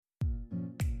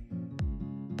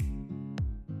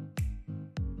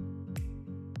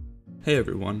Hey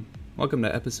everyone, welcome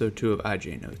to episode 2 of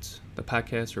IJ Notes, the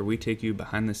podcast where we take you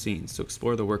behind the scenes to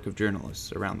explore the work of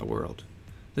journalists around the world.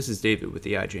 This is David with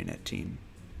the IJNet team.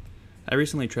 I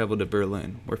recently traveled to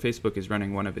Berlin, where Facebook is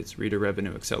running one of its Reader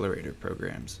Revenue Accelerator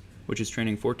programs, which is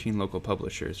training 14 local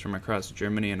publishers from across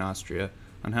Germany and Austria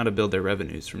on how to build their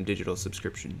revenues from digital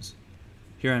subscriptions.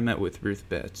 Here I met with Ruth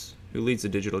Betz, who leads the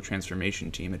digital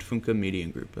transformation team at Funke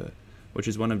Mediengruppe, which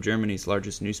is one of Germany's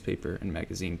largest newspaper and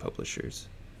magazine publishers.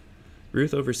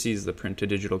 Ruth oversees the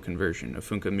print-to-digital conversion of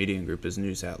Funke Mediengruppe's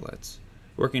news outlets,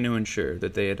 working to ensure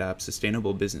that they adopt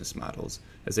sustainable business models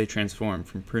as they transform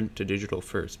from print to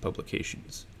digital-first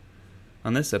publications.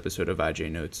 On this episode of IJ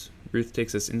Notes, Ruth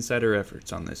takes us inside her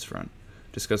efforts on this front,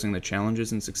 discussing the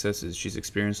challenges and successes she's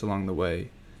experienced along the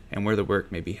way, and where the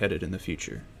work may be headed in the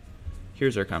future.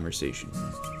 Here's our conversation.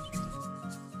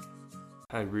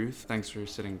 Hi, Ruth. Thanks for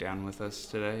sitting down with us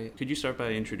today. Could you start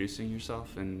by introducing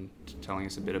yourself and telling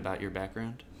us a bit about your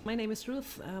background? My name is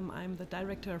Ruth. I'm the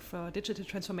director for digital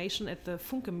transformation at the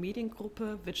Funke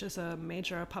Mediengruppe, which is a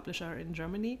major publisher in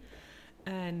Germany.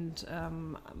 And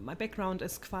my background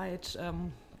is quite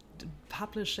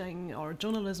publishing or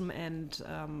journalism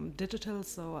and digital.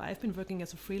 So I've been working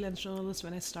as a freelance journalist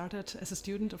when I started as a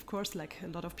student, of course, like a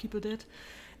lot of people did.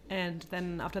 And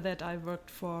then after that, I worked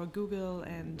for Google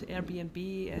and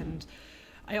Airbnb, and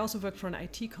I also worked for an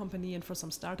IT company and for some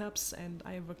startups. And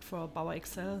I worked for Bauer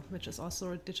Excel, which is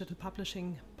also a digital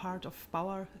publishing part of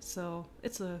Bauer. So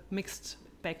it's a mixed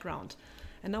background.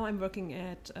 And now I'm working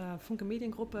at Funke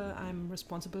Mediengruppe. I'm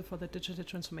responsible for the digital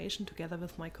transformation together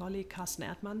with my colleague Carsten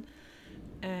Erdmann.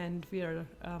 And we are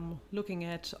looking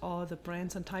at all the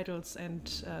brands and titles and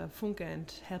Funke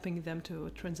and helping them to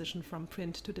transition from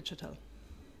print to digital.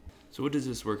 So what does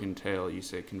this work entail, you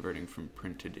say, converting from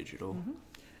print to digital? Mm-hmm.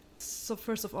 So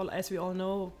first of all, as we all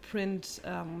know, print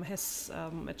has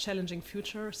a challenging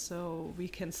future, so we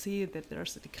can see that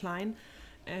there's a decline,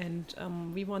 and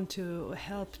we want to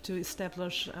help to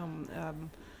establish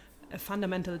a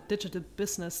fundamental digital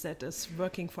business that is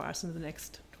working for us in the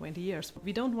next 20 years.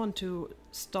 We don't want to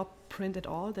stop print at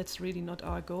all. That's really not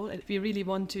our goal. We really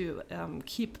want to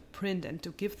keep print and to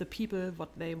give the people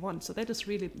what they want. So that is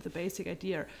really the basic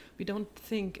idea. We don't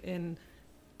think in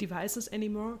devices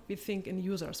anymore. We think in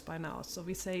users by now. So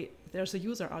we say there's a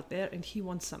user out there and he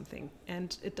wants something.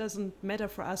 And it doesn't matter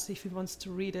for us if he wants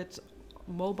to read it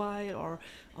mobile or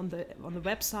on the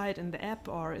website, in the app,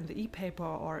 or in the e-paper,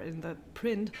 or in the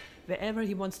print. Wherever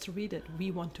he wants to read it,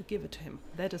 we want to give it to him.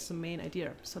 That is the main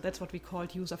idea. So that's what we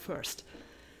called user first.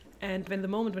 And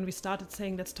when we started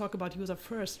saying let's talk about user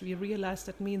first, we realized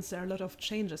that means there are a lot of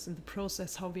changes in the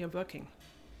process how we are working.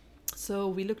 So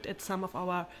we looked at some of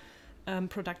our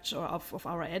production or of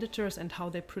our editors and how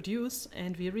they produce,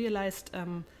 and we realized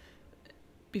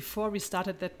before we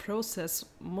started that process,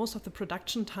 most of the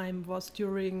production time was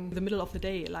during the middle of the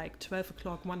day, like 12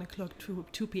 o'clock, 1 o'clock,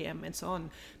 2 p.m. and so on.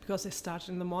 Because they started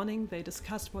in the morning, they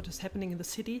discussed what is happening in the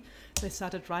city, they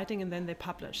started writing, and then they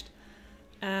published.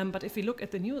 But if we look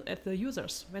at the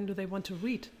users, when do they want to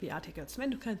read the articles?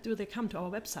 When do they come to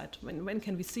our website? When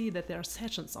can we see that there are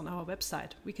sessions on our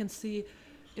website? We can see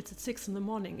it's at 6 in the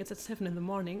morning, it's at 7 in the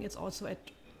morning, it's also at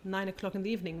 9 o'clock in the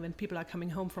evening when people are coming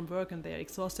home from work and they're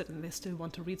exhausted and they still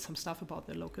want to read some stuff about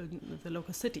the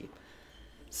local city.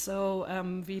 So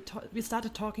we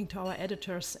started talking to our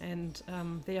editors, and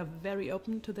they are very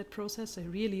open to that process.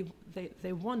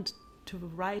 They want to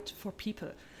write for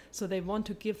people. So they want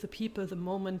to give the people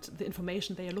the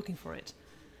information they are looking for it.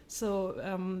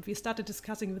 So we started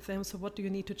discussing with them, so what do you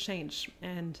need to change?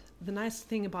 And the nice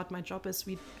thing about my job is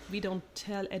we don't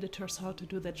tell editors how to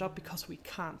do their job because we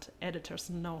can't. Editors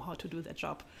know how to do their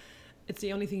job. It's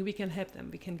the only thing we can help them.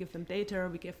 We can give them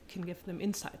data, can give them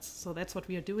insights. So that's what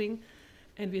we are doing.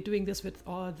 And we're doing this with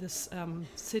all these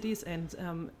cities and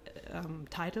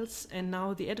titles. And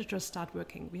now the editors start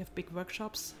working. We have big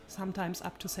workshops, sometimes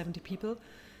up to 70 people.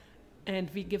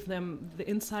 And we give them the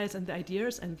insights and the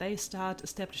ideas, and they start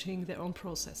establishing their own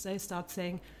process. They start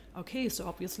saying, okay, so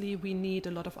obviously we need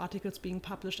a lot of articles being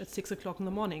published at 6 o'clock in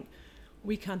the morning.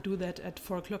 We can't do that at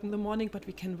 4 o'clock in the morning, but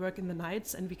we can work in the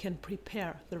nights and we can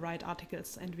prepare the right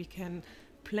articles and we can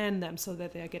plan them so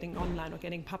that they are getting online or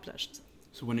getting published.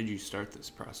 So when did you start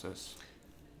this process?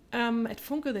 At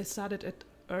Funke, they started it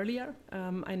earlier.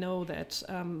 I know that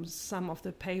some of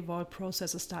the paywall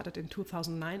processes started in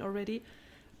 2009 already.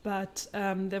 But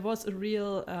there was a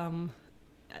real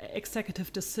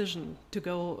executive decision to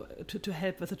go to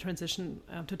help with the transition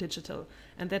to digital,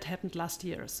 and that happened last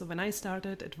year. So when I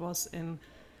started, it was in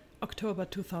October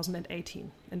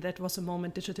 2018, and that was a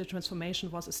moment digital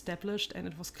transformation was established, and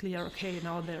it was clear, okay,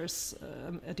 now there's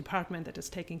a department that is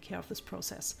taking care of this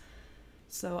process.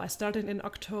 So I started in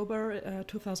October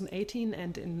 2018,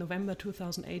 and in November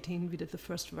 2018 we did the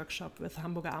first workshop with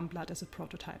Hamburger Abendblatt as a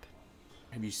prototype.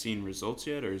 Have you seen results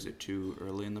yet, or is it too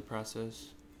early in the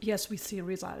process? Yes, we see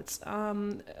results.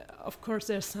 Of course,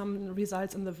 there's some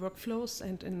results in the workflows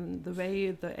and in the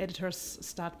way the editors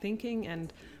start thinking.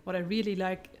 And what I really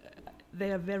like,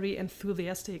 they are very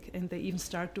enthusiastic, and they even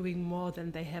start doing more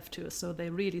than they have to. So they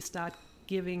really start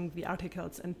giving the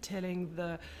articles and telling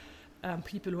the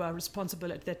people who are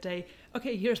responsible at that day,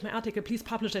 okay, here's my article, please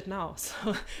publish it now.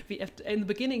 So we have in the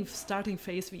beginning, starting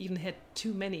phase, we even had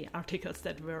too many articles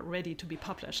that were ready to be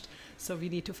published. So we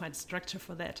need to find structure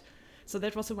for that. So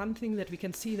that was the one thing that we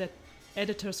can see, that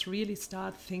editors really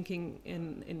start thinking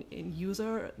in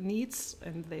user needs,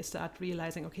 and they start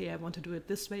realizing, okay, I want to do it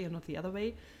this way and not the other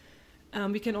way.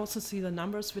 We can also see the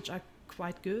numbers, which are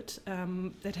quite good.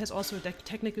 That has also a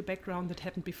technical background that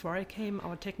happened before I came.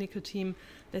 Our technical team,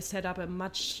 they set up a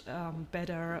much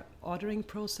better ordering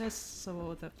process.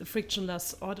 So the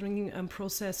frictionless ordering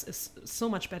process is so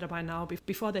much better by now.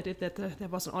 Before they did that, there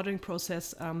was an ordering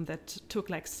process that took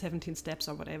like 17 steps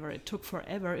or whatever. It took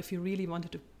forever if you really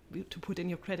wanted to put in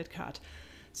your credit card.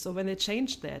 So when they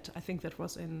changed that, I think that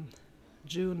was in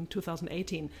June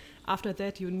 2018. After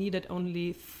that, you needed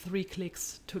only 3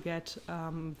 clicks to get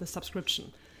the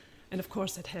subscription. And of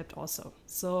course, that helped also.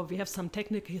 So we have some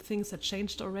technical things that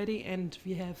changed already, and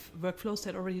we have workflows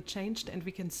that already changed, and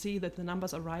we can see that the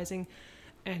numbers are rising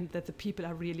and that the people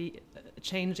are really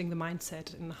changing the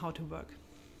mindset in how to work.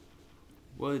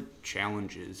 What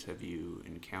challenges have you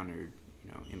encountered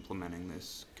implementing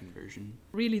this conversion?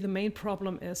 Really, the main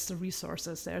problem is the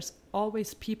resources. There's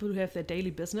always people who have their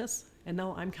daily business, and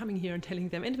now I'm coming here and telling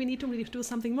them, and we need to really do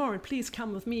something more, and please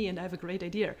come with me, and I have a great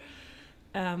idea.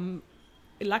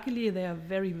 Luckily, they are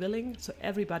very willing, so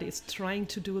everybody is trying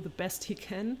to do the best he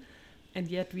can, and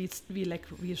yet we lack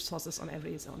resources on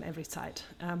every side.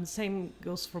 Same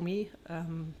goes for me.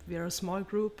 We are a small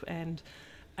group, and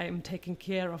I'm taking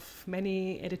care of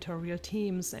many editorial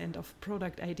teams and of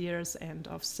product ideas and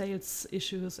of sales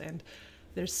issues, and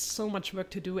there's so much work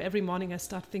to do. Every morning I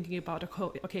start thinking about,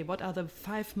 okay, what are the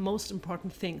 5 most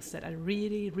important things that I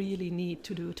really, really need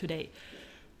to do today?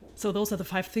 So those are the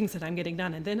 5 things that I'm getting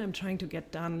done, and then I'm trying to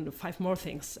get done 5 more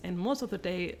things. And most of the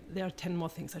day, there are 10 more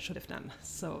things I should have done.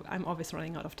 So I'm always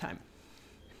running out of time.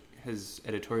 Has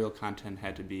editorial content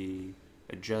had to be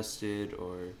adjusted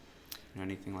or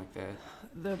anything like that?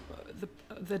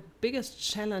 The biggest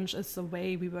challenge is the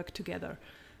way we work together.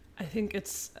 I think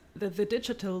it's the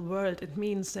digital world. It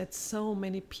means that so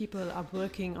many people are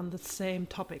working on the same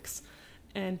topics.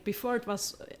 And before it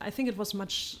was a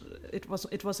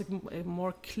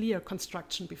more clear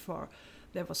construction before.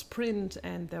 There was print,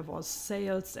 and there was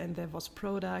sales, and there was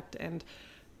product, and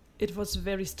it was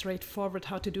very straightforward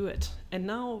how to do it. And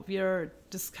now we are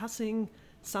discussing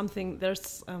something.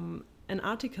 There's an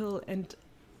article, and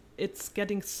it's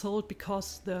getting sold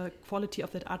because the quality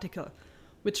of that article,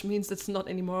 which means it's not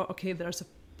anymore, okay, there's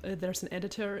an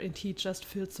editor and he just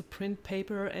fills the print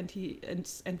paper, and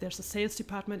there's a sales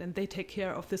department and they take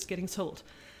care of this getting sold.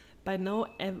 By now,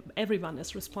 everyone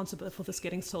is responsible for this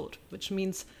getting sold, which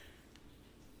means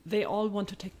they all want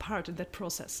to take part in that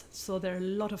process. So there are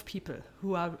a lot of people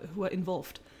who are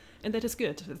involved. And that is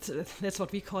good. That's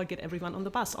what we call get everyone on the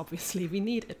bus, obviously. We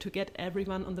need to get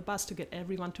everyone on the bus, to get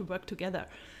everyone to work together.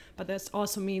 But that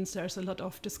also means there's a lot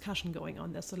of discussion going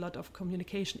on. There's a lot of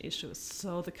communication issues.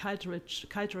 So the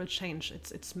cultural change,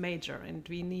 it's major. And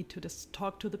we need to just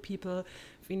talk to the people.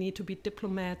 We need to be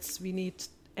diplomats. We need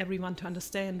everyone to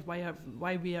understand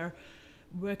why we are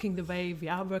working the way we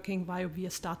are working, why we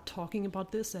start talking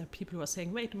about this. There are people who are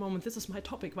saying, wait a moment, this is my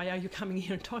topic. Why are you coming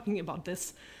here and talking about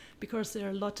this? Because there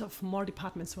are a lot of more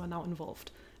departments who are now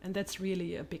involved. And that's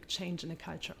really a big change in the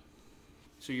culture.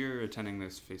 So you're attending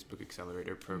this Facebook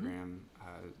Accelerator program.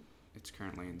 Mm-hmm. It's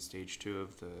currently in stage 2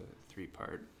 of the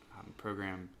 3-part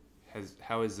program.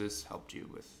 How has this helped you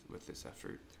with this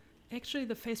effort? Actually,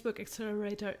 the Facebook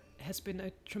Accelerator has been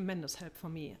a tremendous help for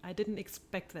me. I didn't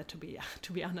expect that, to be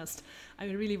honest. I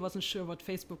really wasn't sure what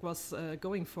Facebook was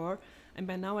going for. And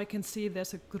by now I can see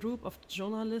there's a group of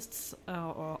journalists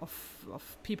or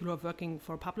of people who are working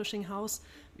for a publishing house.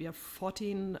 We have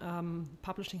 14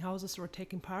 publishing houses who are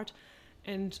taking part.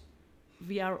 And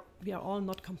we are all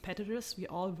not competitors. We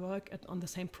all work on the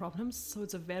same problems. So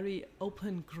it's a very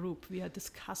open group. We are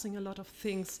discussing a lot of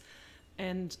things.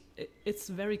 And it's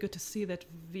very good to see that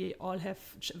we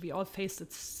all face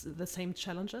the same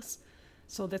challenges.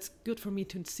 So that's good for me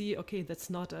to see, okay, that's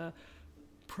not a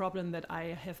problem that I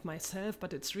have myself,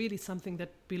 but it's really something that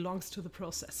belongs to the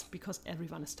process because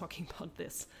everyone is talking about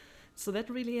this. So that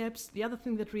really helps. The other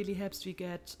thing that really helps, we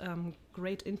get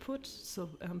great input. So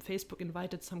Facebook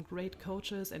invited some great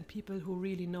coaches and people who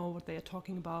really know what they are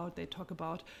talking about. They talk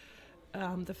about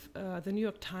the New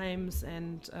York Times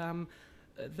and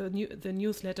the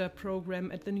newsletter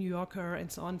program at the New Yorker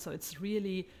and so on. So it's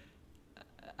really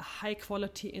a high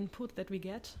quality input that we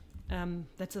get.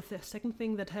 That's the second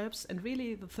thing that helps. And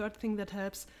really the third thing that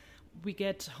helps, we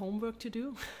get homework to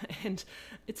do. And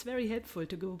it's very helpful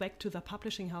to go back to the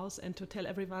publishing house and to tell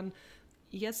everyone,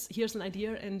 yes, here's an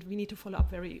idea and we need to follow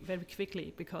up very, very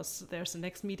quickly because there's the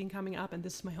next meeting coming up and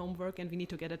this is my homework and we need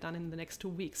to get it done in the next 2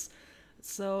 weeks.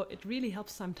 So it really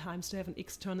helps sometimes to have an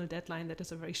external deadline that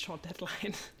is a very short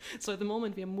deadline. So at the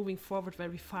moment we are moving forward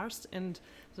very fast. And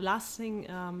the last thing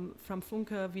from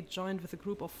Funke, we joined with a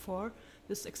group of 4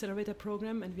 this accelerator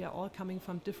program, and we are all coming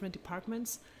from different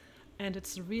departments. And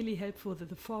it's really helpful that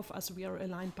the 4 of us, we are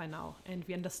aligned by now and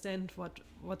we understand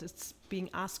what is being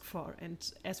asked for. And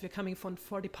as we're coming from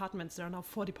 4 departments, there are now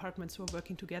 4 departments who are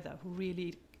working together, who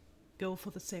really go for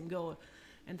the same goal.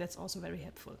 And that's also very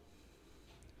helpful.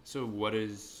 So what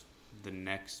is the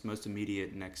most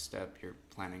immediate next step you're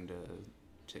planning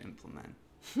to implement?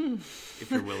 If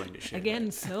you're willing to share. Again,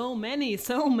 that. so many.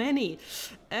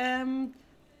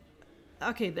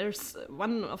 Okay, there's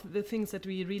one of the things that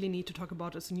we really need to talk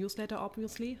about is newsletter,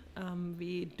 obviously.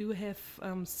 We do have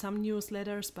some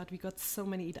newsletters, but we got so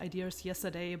many ideas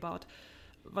yesterday about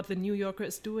what the New Yorker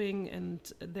is doing, and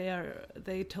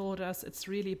they told us it's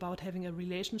really about having a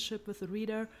relationship with the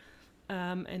reader.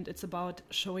 And it's about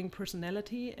showing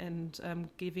personality and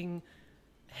giving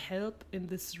help in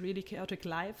this really chaotic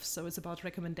life. So it's about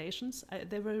recommendations.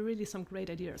 There were really some great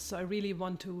ideas. So I really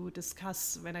want to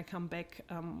discuss when I come back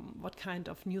what kind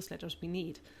of newsletters we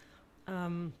need.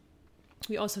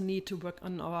 We also need to work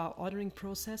on our ordering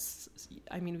process.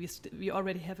 I mean, we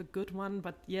already have a good one,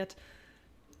 but yet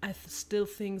I still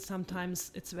think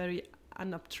sometimes it's very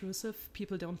unobtrusive.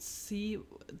 People don't see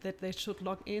that they should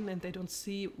log in and they don't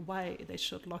see why they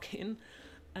should log in.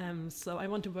 So I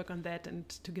want to work on that and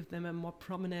to give them a more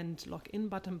prominent login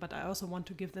button, but I also want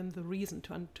to give them the reason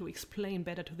to explain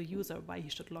better to the user why he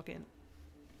should log in.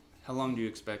 How long do you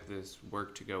expect this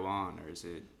work to go on, or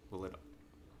will it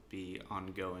be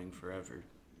ongoing forever?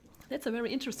 That's a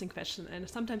very interesting question, and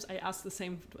sometimes I ask the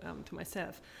same to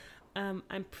myself.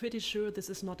 I'm pretty sure this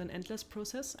is not an endless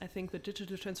process. I think the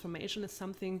digital transformation is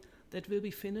something that will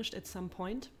be finished at some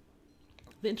point.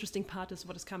 The interesting part is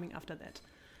what is coming after that.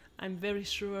 I'm very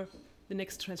sure the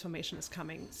next transformation is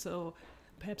coming. So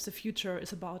perhaps the future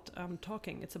is about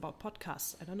talking. It's about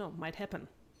podcasts. I don't know, might happen.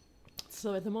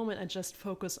 So at the moment, I just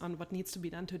focus on what needs to be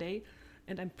done today.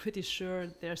 And I'm pretty sure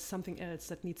there's something else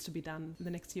that needs to be done in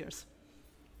the next years.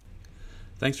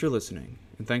 Thanks for listening,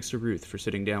 and thanks to Ruth for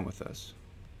sitting down with us.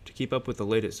 To keep up with the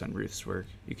latest on Ruth's work,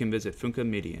 you can visit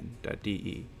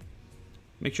funkemedian.de.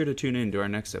 Make sure to tune in to our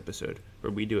next episode,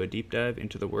 where we do a deep dive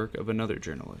into the work of another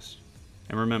journalist.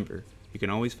 And remember, you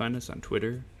can always find us on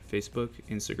Twitter, Facebook,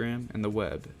 Instagram, and the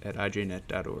web at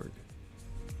ijnet.org.